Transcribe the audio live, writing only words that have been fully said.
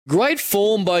Great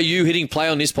form by you hitting play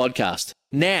on this podcast.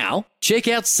 Now, check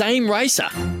out Same Racer,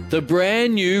 the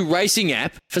brand new racing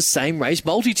app for same race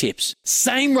multi-tips.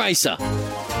 Same Racer.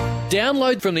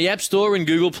 Download from the App Store and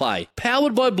Google Play.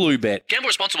 Powered by Bluebet. Gamble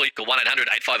responsibly. Call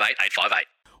 1-800-858-858.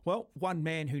 Well, one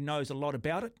man who knows a lot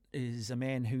about it is a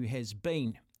man who has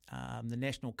been the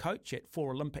national coach at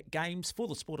 4 Olympic Games for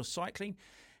the sport of cycling.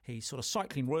 He's sort of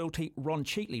cycling royalty, Ron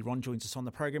Cheatley. Ron joins us on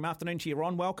the program. Afternoon to you,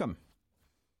 Ron. Welcome.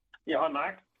 Yeah, hi,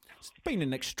 Mark. It's been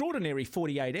an extraordinary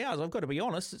 48 hours. I've got to be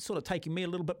honest. It's sort of taken me a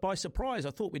little bit by surprise. I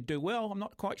thought we'd do well. I'm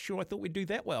not quite sure I thought we'd do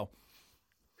that well.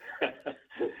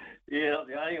 Yeah, not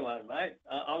the only one, mate.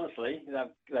 Honestly,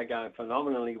 they're going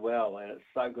phenomenally well, and it's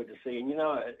so good to see. And, you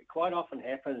know, it quite often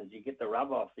happens you get the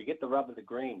rub off. You get the rub of the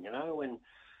green, you know,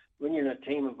 when you're in a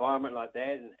team environment like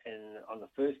that and on the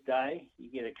first day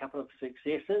you get a couple of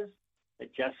successes,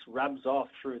 it just rubs off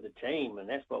through the team, and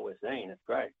that's what we're seeing. It's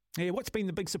great. Yeah, what's been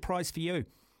the big surprise for you?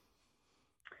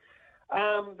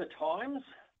 The times,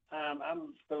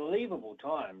 unbelievable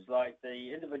times, like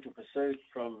the individual pursuit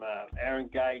from Aaron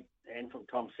Gate and from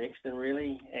Tom Sexton,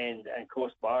 really, and of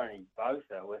course Byron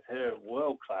Botha with her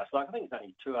world class. Like I think it's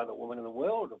only 2 other women in the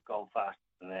world have gone faster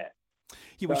than that.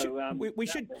 Yeah,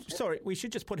 we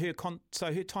should just put her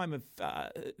so her time of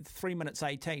 3 minutes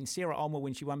 18. Sarah Ulmer,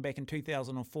 when she won back in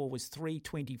 2004, was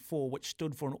 3:24, which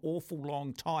stood for an awful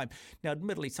long time. Now,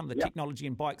 admittedly, some of the technology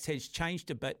in bikes has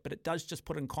changed a bit, but it does just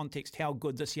put in context how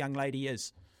good this young lady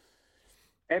is.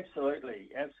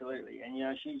 Absolutely, and you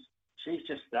know she's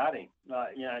just starting.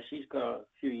 Like you know she's got a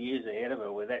few years ahead of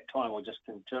her where that time will just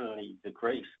continually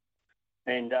decrease.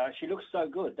 And she looks so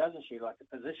good, doesn't she? Like the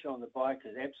position on the bike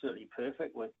is absolutely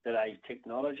perfect with today's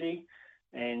technology.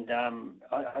 And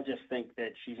I just think that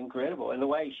she's incredible. And the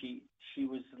way she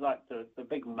was like the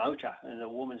big motor in the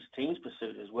women's teams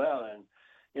pursuit as well. And,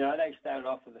 you know, they started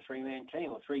off with a 3-man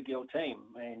team or 3-girl team.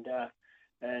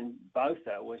 And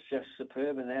Botha was just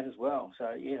superb in that as well.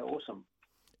 So, yeah, awesome.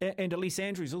 And Elise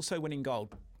Andrews also winning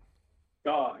gold.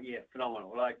 Oh, yeah,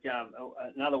 phenomenal. Like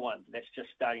another one that's just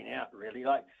starting out, really.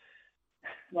 Like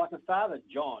her father,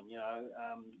 John, you know,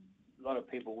 a lot of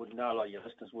people wouldn't know, a lot of your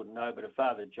listeners wouldn't know, but her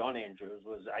father, John Andrews,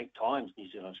 was 8 times New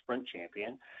Zealand sprint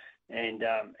champion, and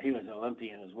he was an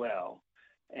Olympian as well.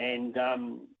 And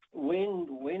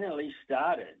when Elise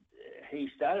started, he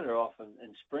started her off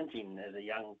in sprinting as a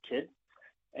young kid,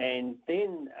 and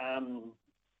then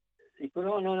he thought,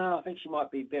 oh, no, I think she might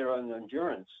be better on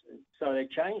endurance. So they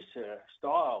changed her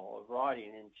style of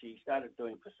riding, and she started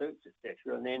doing pursuits,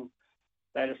 etc., and then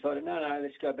they decided, no,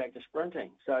 let's go back to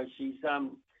sprinting. So she's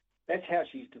that's how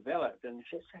she's developed, and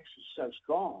she's actually so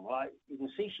strong. Like you can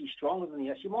see, she's stronger than the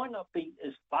others. She might not be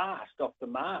as fast off the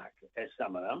mark as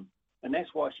some of them, and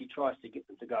that's why she tries to get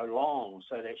them to go long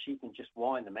so that she can just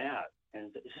wind them out.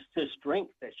 And it's just the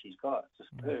strength that she's got. It's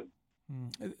superb.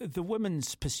 The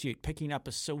women's pursuit picking up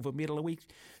a silver medal. Are we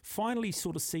finally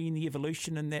sort of seeing the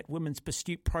evolution in that women's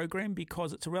pursuit program,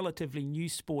 because it's a relatively new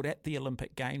sport at the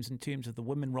Olympic Games in terms of the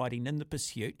women riding in the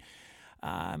pursuit,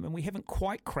 and we haven't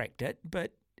quite cracked it.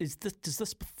 But does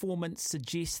this performance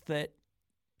suggest that,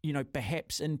 you know,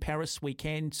 perhaps in Paris we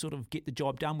can sort of get the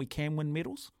job done, we can win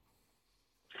medals?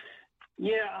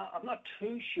 Yeah, I'm not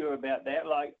too sure about that.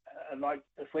 Like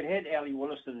if we'd had Ali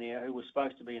Willison there, who was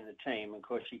supposed to be in the team, of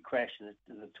course she crashed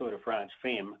in the Tour de France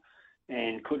Femme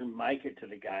and couldn't make it to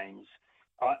the Games.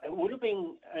 It would have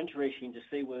been interesting to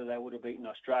see whether they would have beaten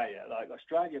Australia. Like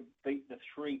Australia beat the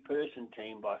 3-person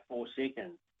team by 4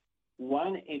 seconds.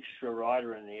 One extra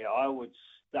rider in there, I would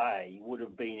say, would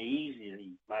have been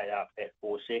easily made up that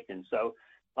 4 seconds. So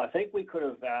I think we could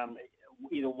have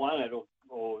either won it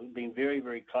or been very,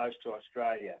 very close to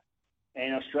Australia.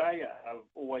 And Australia have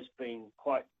always been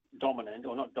quite dominant,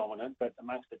 or not dominant, but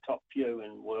amongst the top few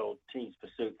in world teams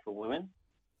pursuit for women.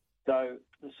 So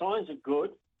the signs are good,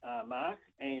 Mark,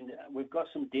 and we've got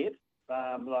some depth.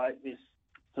 Like there's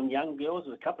some young girls,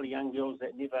 there's a couple of young girls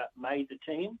that never made the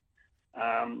team,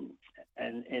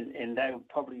 and they'll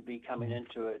probably be coming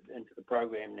into the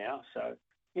program now. So,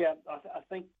 yeah, I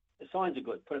think the signs are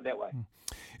good, put it that way.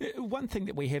 One thing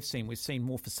that we've seen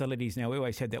more facilities now. We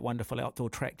always had that wonderful outdoor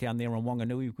track down there in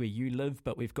Wanganui where you live,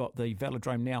 but we've got the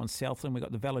velodrome now in Southland. We've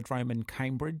got the velodrome in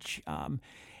Cambridge.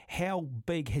 How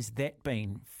big has that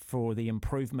been for the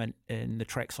improvement in the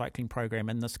track cycling program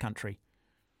in this country?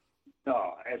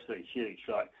 Oh, absolutely huge.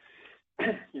 Like,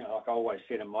 you know, like I always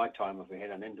said in my time, if we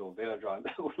had an indoor velodrome,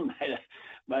 it would have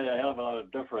made a hell of a lot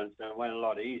of difference and went a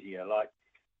lot easier. Like,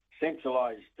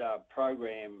 centralised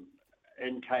program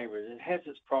in Cambridge, it has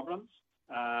its problems,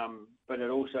 but it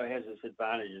also has its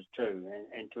advantages too.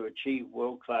 And to achieve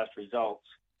world-class results,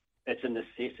 it's a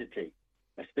necessity,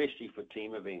 especially for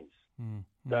team events.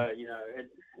 So,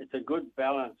 it's a good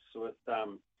balance with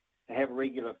to have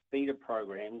regular feeder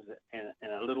programs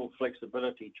and a little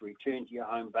flexibility to return to your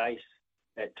home base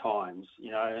at times,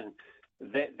 and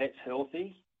that's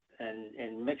healthy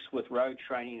and mixed with road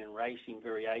training and racing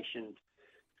variation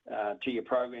to your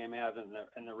program out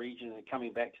in the region and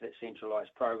coming back to that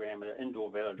centralised program at an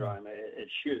indoor velodrome,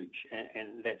 it's huge,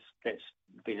 and that's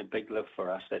been a big lift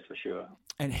for us, that's for sure.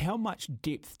 And how much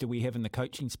depth do we have in the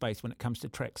coaching space when it comes to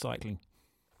track cycling?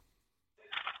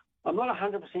 I'm not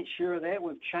 100% sure of that.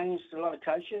 We've changed a lot of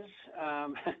coaches.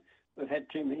 We've had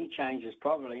too many changes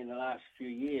probably in the last few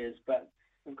years, but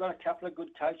we've got a couple of good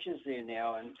coaches there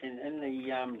now, and in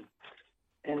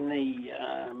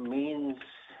the men's.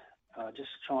 Just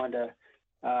trying to,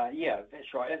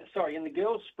 that's right. Sorry, in the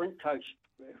girls' sprint coach,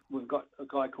 we've got a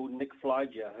guy called Nick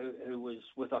Floger who was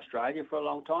with Australia for a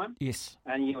long time. Yes.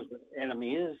 And he was with Anna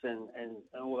Mears and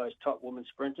all those top women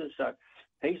sprinters. So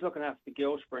he's looking after the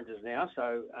girls' sprinters now.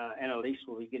 So Annalise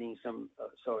will be getting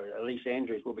Elise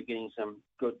Andrews will be getting some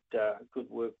good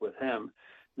work with him.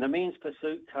 And the men's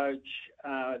pursuit coach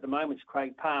at the moment is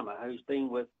Craig Palmer, who's been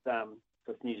with the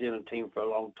New Zealand team for a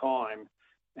long time.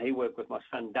 He worked with my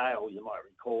son Dale, you might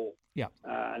recall,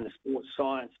 in the sports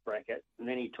science bracket, and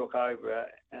then he took over.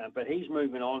 But he's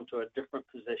moving on to a different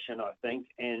position, I think,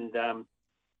 and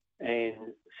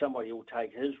somebody will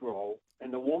take his role.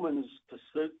 And the women's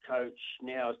pursuit coach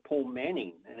now is Paul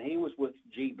Manning, and he was with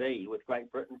GB, with Great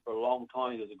Britain, for a long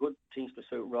time. He was a good teams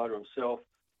pursuit rider himself.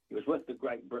 He was with the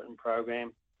Great Britain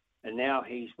program, and now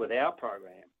he's with our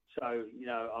program. So,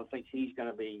 I think he's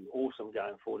going to be awesome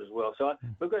going forward as well. So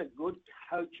we've got a good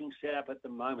coaching setup at the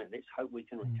moment. Let's hope we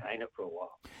can retain it for a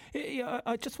while. Yeah,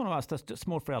 I just want to ask this, just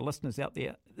more for our listeners out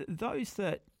there. Those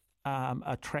that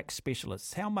are track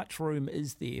specialists, how much room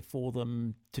is there for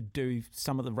them to do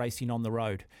some of the racing on the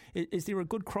road? Is there a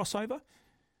good crossover?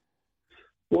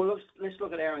 Well, let's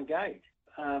look at Aaron Gate.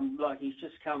 He's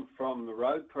just come from the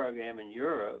road program in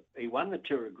Europe. He won the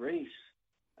Tour of Greece.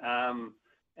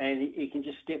 And he can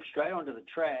just step straight onto the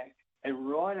track and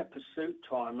ride a pursuit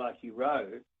time like he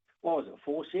rode. What was it,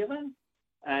 4.7?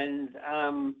 And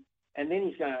then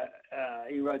he's going to,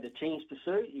 he rode the team's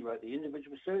pursuit, he rode the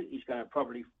individual pursuit, he's going to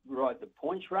probably ride the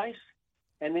points race,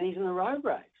 and then he's in the road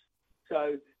race.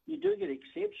 So you do get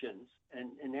exceptions,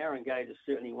 and Aaron Gate is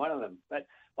certainly one of them. But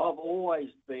I've always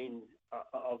been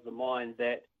of the mind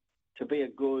that to be a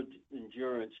good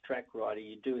endurance track rider,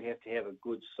 you do have to have a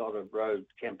good solid road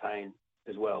campaign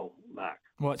as well, Mark.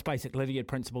 Well, it's basic Lydiard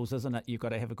principles, isn't it? You've got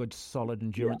to have a good solid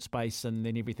endurance base, and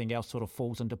then everything else sort of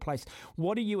falls into place.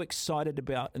 What are you excited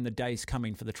about in the days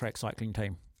coming for the track cycling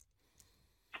team?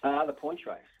 The points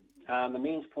race, the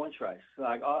men's points race.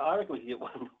 I reckon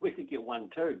we could get one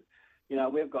too.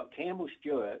 We've got Campbell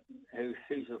Stewart,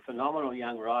 who's a phenomenal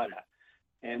young rider,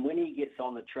 and when he gets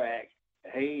on the track,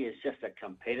 he is just a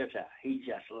competitor. He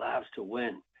just loves to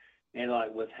win. And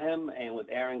with him and with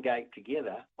Aaron Gate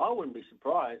together, I wouldn't be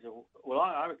surprised. Well,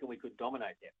 I reckon we could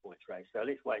dominate that points race. So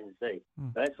let's wait and see.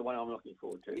 So that's the one I'm looking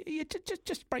forward to. Yeah,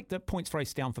 just break the points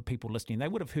race down for people listening. They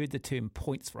would have heard the term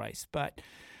points race, but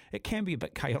it can be a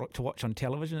bit chaotic to watch on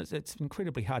television. It's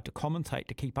incredibly hard to commentate,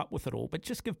 to keep up with it all. But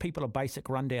just give people a basic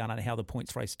rundown on how the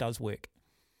points race does work.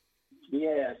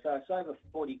 Yeah, so it's over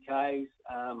 40 Ks,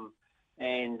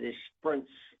 and there's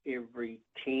sprints every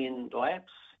 10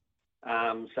 laps.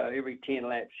 So every 10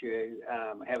 laps you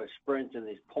have a sprint, and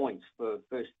there's points for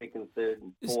first, second, third,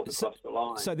 and fourth across the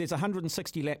line. So there's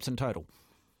 160 laps in total?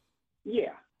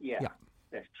 Yeah,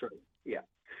 that's true, yeah.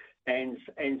 And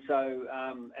so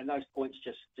those points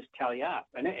just tally up.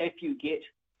 And if you get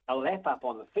a lap up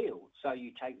on the field, so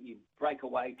you break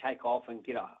away, take off, and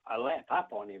get a lap up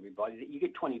on everybody, you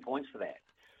get 20 points for that.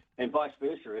 And vice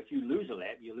versa, if you lose a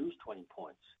lap, you lose 20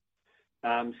 points.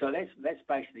 So that's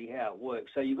basically how it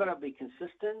works. So you've got to be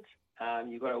consistent.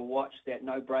 You've got to watch that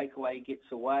no breakaway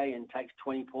gets away and takes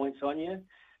 20 points on you.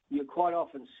 You quite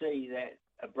often see that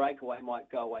a breakaway might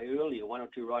go away earlier. One or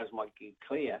two riders might get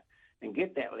clear and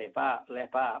get that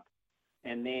lap up,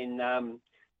 and then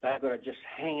they've got to just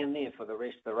hang in there for the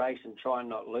rest of the race and try and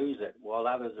not lose it, while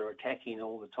others are attacking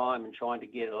all the time and trying to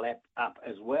get a lap up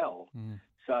as well.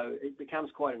 So it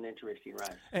becomes quite an interesting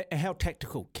race. How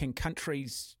tactical? Can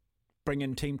countries bring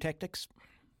in team tactics?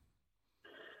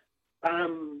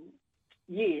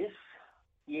 Yes,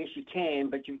 you can,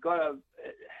 but you've got to.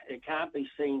 It can't be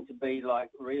seen to be like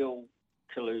real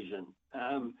collusion.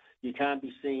 You can't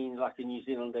be seen like a New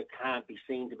Zealander can't be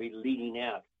seen to be leading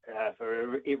out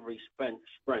for every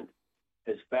sprint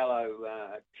his fellow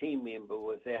team member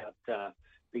without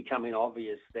becoming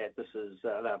obvious that this is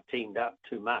they've teamed up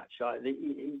too much.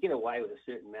 You get away with a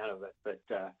certain amount of it, but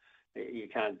You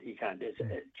can't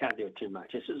do it too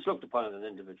much. It's looked upon as an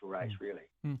individual race, really.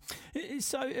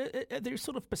 So, are there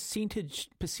sort of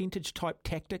percentage type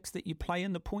tactics that you play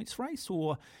in the points race,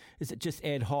 or is it just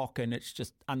ad hoc and it's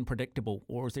just unpredictable,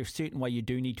 or is there a certain way you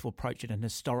do need to approach it, an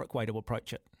historic way to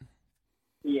approach it?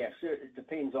 Yeah, so it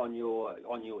depends on your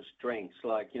strengths.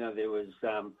 Like, there was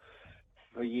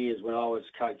for years when I was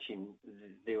coaching,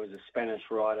 there was a Spanish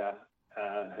rider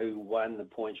who won the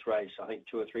points race, I think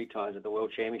 2 or 3 times at the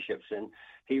World Championships, and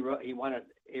he won it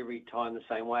every time the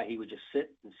same way. He would just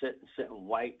sit and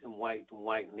wait and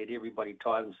let everybody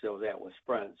tire themselves out with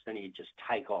sprints, then he'd just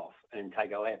take off and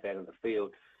take a lap out of the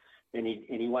field, and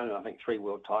he won, I think, 3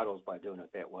 world titles by doing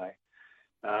it that way.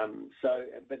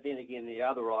 But then again, the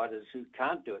other riders who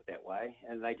can't do it that way,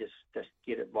 and they just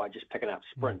get it by just picking up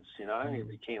sprints,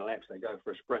 every 10 laps they go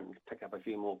for a sprint and pick up a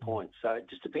few more points. So it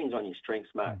just depends on your strengths,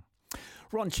 mate.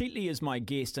 Ron Cheatley is my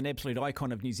guest, an absolute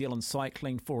icon of New Zealand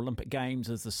cycling for Olympic Games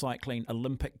as the cycling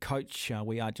Olympic coach.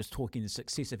 We are just talking the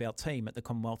success of our team at the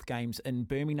Commonwealth Games in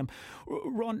Birmingham.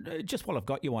 Ron, just while I've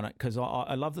got you on it, because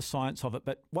I love the science of it,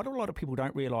 but what a lot of people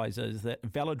don't realise is that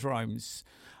velodromes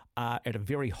are at a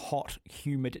very hot,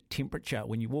 humid temperature.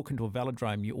 When you walk into a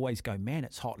velodrome, you always go, man,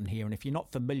 it's hot in here. And if you're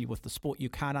not familiar with the sport, you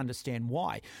can't understand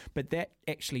why. But that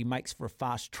actually makes for a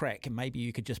fast track. And maybe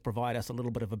you could just provide us a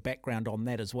little bit of a background on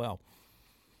that as well.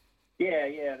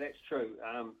 Yeah, that's true.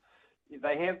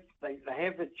 They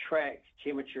have the track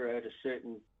temperature at a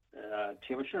certain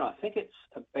temperature, and I think it's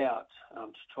about, I'm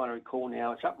just trying to recall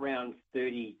now, it's up around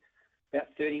about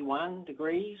 31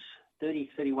 degrees,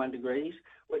 31 degrees,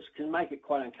 which can make it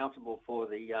quite uncomfortable for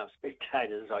the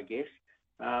spectators, I guess.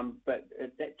 But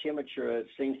at that temperature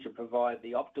seems to provide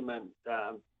the optimum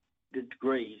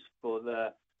degrees for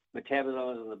the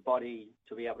metabolism of the body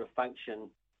to be able to function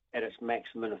at its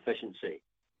maximum efficiency.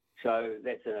 So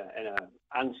that's an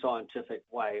unscientific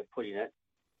way of putting it,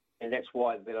 and that's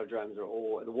why the velodromes are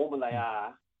all, the warmer they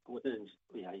are, within,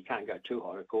 you can't go too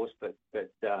hot, of course, but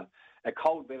a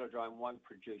cold velodrome won't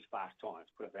produce fast times,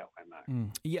 put it that way, Mark.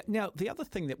 Yeah. Now, the other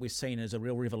thing that we've seen is a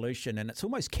real revolution, and it's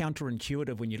almost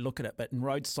counterintuitive when you look at it, but in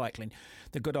road cycling,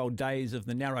 the good old days of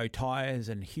the narrow tyres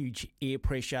and huge air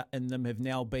pressure in them have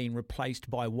now been replaced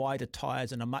by wider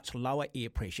tyres and a much lower air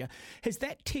pressure. Has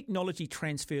that technology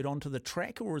transferred onto the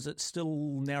track, or is it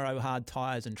still narrow, hard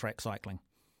tyres in track cycling?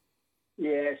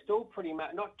 Yeah, still pretty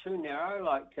much, not too narrow.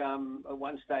 Like at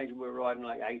one stage we were riding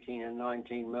like 18 and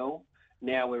 19 mil.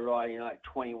 Now we're riding like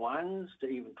 21s to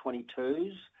even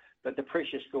 22s, but the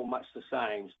pressure's still much the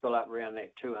same, still up around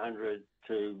that 200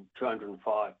 to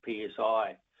 205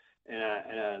 PSI in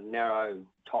a narrow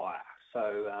tyre.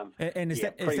 So, and is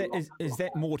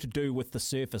that more to do with the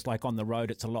surface? Like on the road,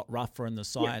 it's a lot rougher, and the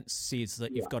science says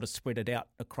that you've got to spread it out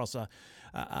across a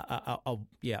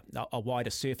wider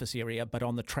surface area. But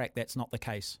on the track, that's not the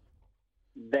case.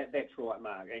 That's right,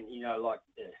 Mark. And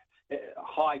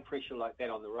high pressure like that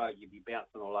on the road, you'd be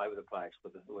bouncing all over the place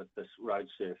with this road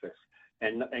surface,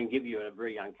 and give you a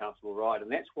very uncomfortable ride.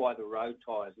 And that's why the road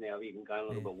tyres now have even gone a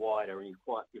little bit wider. And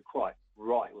you're quite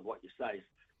right with what you say.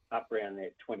 Up around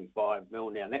that 25 mil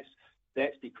now. And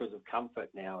that's because of comfort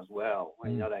now as well.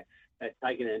 They've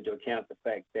taken into account the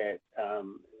fact that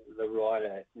the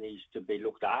rider needs to be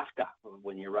looked after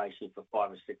when you're racing for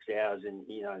 5 or 6 hours, and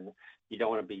you don't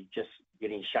want to be just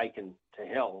getting shaken to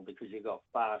hell because you've got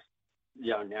fast,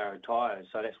 narrow tyres.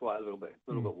 So that's why a little bit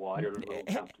wider, a little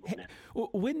comfortable now.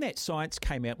 When that science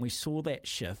came out and we saw that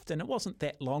shift, and it wasn't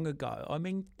that long ago, I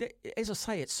mean, as I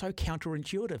say, it's so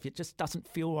counterintuitive. It just doesn't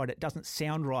feel right. It doesn't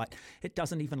sound right. It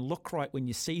doesn't even look right when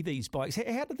you see these bikes.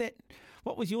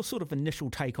 What was your sort of initial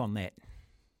take on that?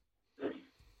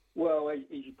 Well, as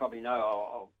you probably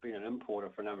know, I've been an importer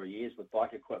for a number of years with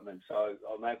bike equipment, so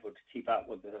I'm able to keep up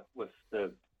with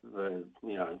the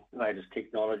latest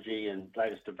technology and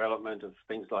latest development of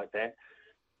things like that.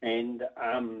 And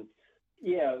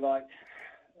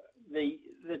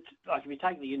if you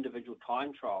take the individual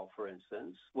time trial, for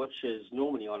instance, which is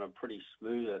normally on a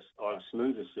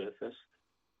smoother surface,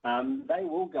 they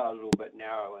will go a little bit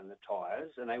narrow in the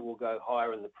tyres, and they will go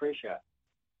higher in the pressure.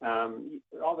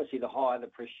 Obviously, the higher the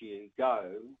pressure you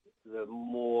go, the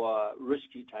more risk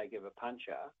you take of a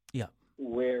puncture. Yeah.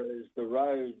 Whereas the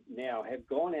road now have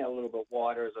gone out a little bit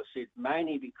wider, as I said,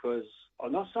 mainly because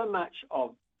not so much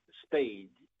of speed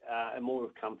and more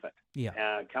of comfort.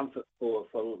 Yeah. Comfort for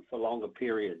longer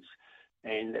periods.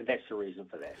 And that's the reason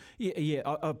for that. Yeah.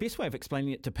 Our best way of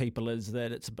explaining it to people is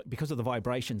that it's because of the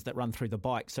vibrations that run through the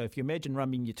bike. So if you imagine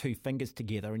rubbing your two fingers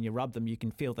together and you rub them, you can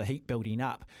feel the heat building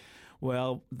up.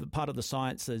 Well, the part of the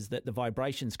science is that the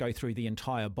vibrations go through the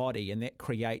entire body, and that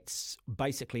creates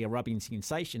basically a rubbing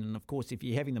sensation. And of course, if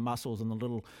you're having the muscles and the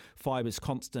little fibres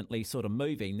constantly sort of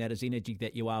moving, that is energy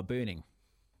that you are burning.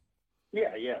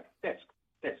 Yeah,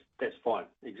 that's fine.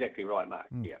 Exactly right, Mark.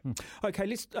 Yeah. Okay,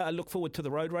 let's look forward to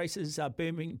the road races.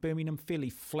 Birmingham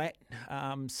fairly flat.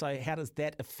 So how does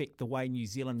that affect the way New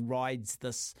Zealand rides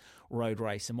this road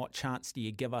race, and what chance do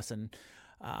you give us? And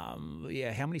how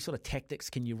many sort of tactics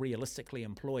can you realistically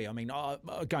employ? I mean,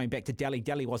 going back to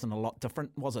Delhi wasn't a lot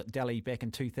different, was it? Delhi back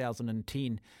in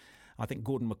 2010, I think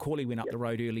Gordon McCauley went up the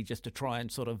road early just to try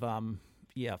and sort of,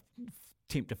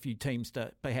 tempt a few teams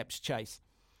to perhaps chase.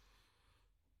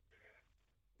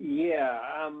 Yeah,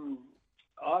 I'm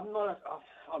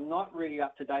not really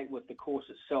up to date with the course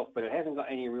itself, but it hasn't got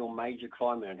any real major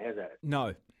climbing in it, has it?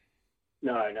 No.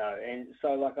 No. And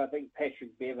so, I think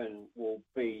Patrick Bevan will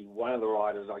be one of the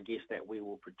riders, I guess, that we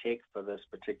will protect for this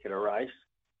particular race.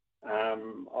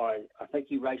 I think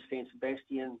he raced San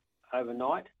Sebastian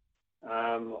overnight,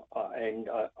 and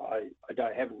I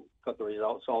haven't got the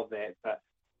results of that, but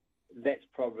that's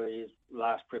probably his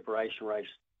last preparation race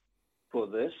for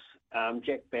this.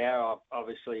 Jack Bauer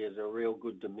obviously is a real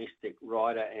good domestic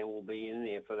rider and will be in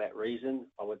there for that reason,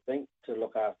 I would think, to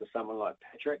look after someone like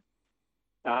Patrick.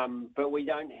 But we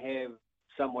don't have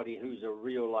somebody who's a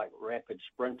real rapid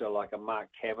sprinter like a Mark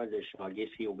Cavendish, and I guess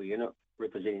he'll be in it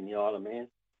representing the Isle of Man.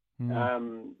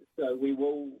 So we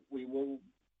will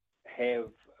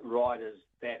have riders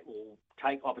that will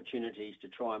take opportunities to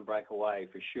try and break away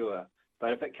for sure.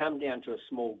 But if it comes down to a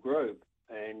small group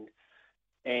and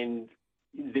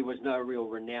there was no real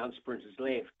renowned sprinters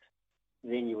left,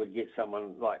 then you would get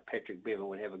someone like Patrick Bevan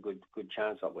would have a good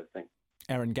chance, I would think.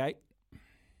 Aaron Gate.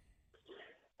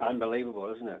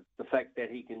 Unbelievable, isn't it? The fact that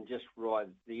he can just ride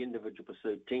the individual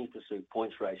pursuit, team pursuit,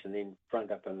 points race, and then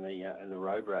front up in the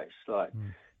road race.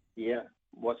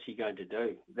 What's he going to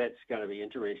do? That's going to be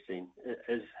interesting.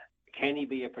 Can he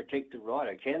be a protected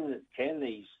rider? Can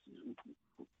these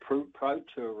pro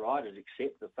tour riders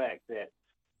accept the fact that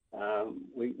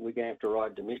we're going to have to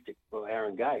ride domestic for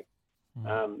Aaron Gate?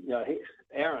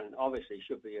 Aaron obviously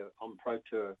should be on Pro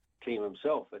Tour team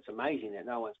himself. It's amazing that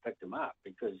no one's picked him up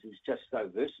because he's just so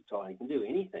versatile. He can do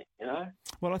anything,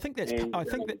 Well, I think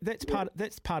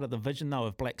that's part of the vision though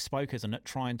of Black Spoke, isn't it?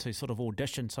 Trying to sort of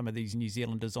audition some of these New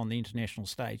Zealanders on the international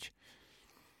stage.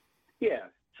 Yeah,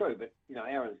 true, but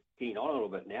Aaron's keen on a little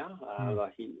bit now.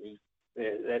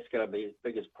 That's going to be his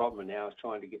biggest problem now is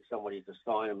trying to get somebody to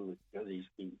sign him because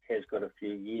he has got a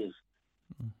few years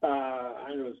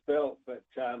under his belt. But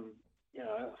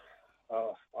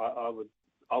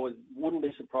I wouldn't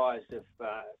be surprised if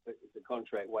the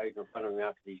contract waited in front of him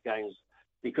after these games,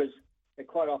 because it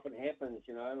quite often happens,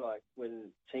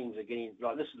 when teams are getting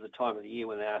this is the time of the year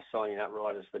when they are signing up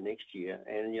riders for next year,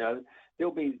 and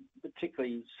there'll be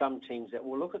particularly some teams that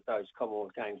will look at those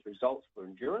Commonwealth Games results for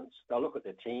endurance. They'll look at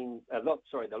the team. They'll look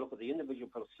at the individual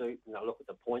pursuit, and they'll look at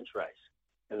the points race,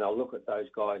 and they'll look at those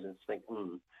guys and think,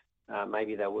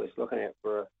 maybe they're worth looking at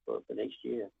for next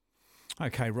year.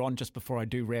 Okay, Ron, just before I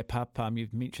do wrap up,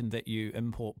 you've mentioned that you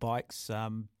import bikes.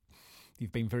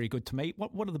 You've been very good to me.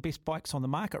 What are the best bikes on the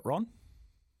market, Ron?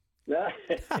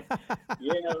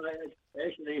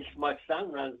 Actually, my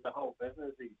son runs the whole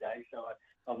business these days, so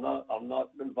I'm not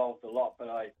involved a lot,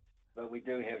 but we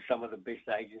do have some of the best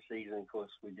agencies, and of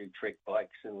course we do Trek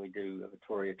bikes and we do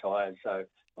Vittoria tyres, so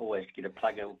always get a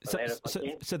plug in for that if I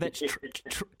can. So that's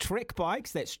Trek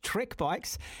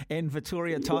bikes, and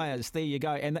Vittoria tyres. There you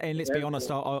go. And let's be honest,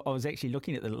 I was actually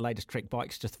looking at the latest Trek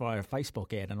bikes just via a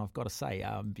Facebook ad, and I've got to say,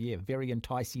 very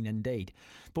enticing indeed.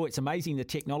 Boy, it's amazing the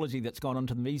technology that's gone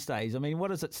onto them these days. I mean,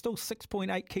 what is it? Still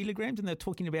 6.8 kilograms, and they're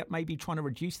talking about maybe trying to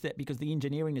reduce that because the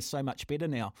engineering is so much better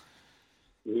now.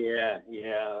 Yeah,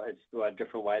 it's a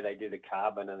different way they do the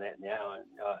carbon and that now, and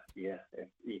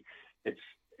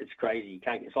it's crazy.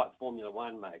 It's like Formula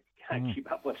One, mate. You can't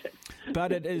keep up with it.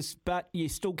 But you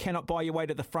still cannot buy your way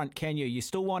to the front, can you? You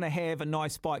still want to have a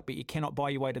nice bike, but you cannot buy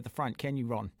your way to the front, can you,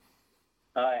 Ron?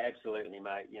 Oh, absolutely,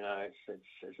 mate.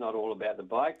 It's not all about the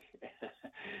bike,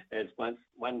 as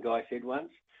one guy said once.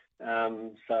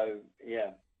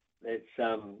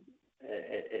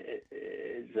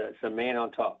 It's a man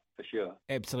on top for sure.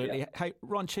 Absolutely. Yeah. Hey,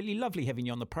 Ron Chidley, lovely having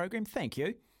you on the program. Thank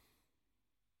you.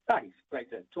 Hey, it's great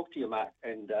to talk to you, Mark,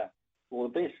 and all the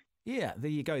best. Yeah, there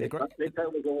you go. Let's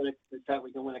hope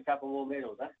we can win a couple more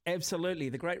medals, eh? Absolutely.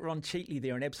 The great Ron Cheatley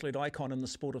there, an absolute icon in the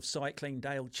sport of cycling.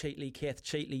 Dale Cheatley, Kath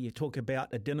Cheatley. You talk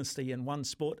about a dynasty in one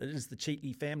sport. It is the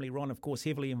Cheatley family. Ron, of course,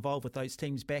 heavily involved with those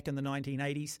teams back in the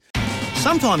 1980s.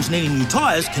 Sometimes needing new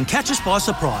tyres can catch us by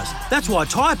surprise. That's why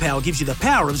Tyre Power gives you the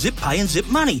power of Zip Pay and Zip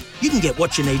Money. You can get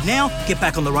what you need now, get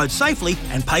back on the road safely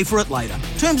and pay for it later.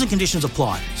 Terms and conditions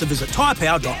apply. So visit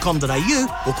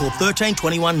tyrepower.com.au or call 13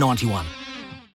 21 91.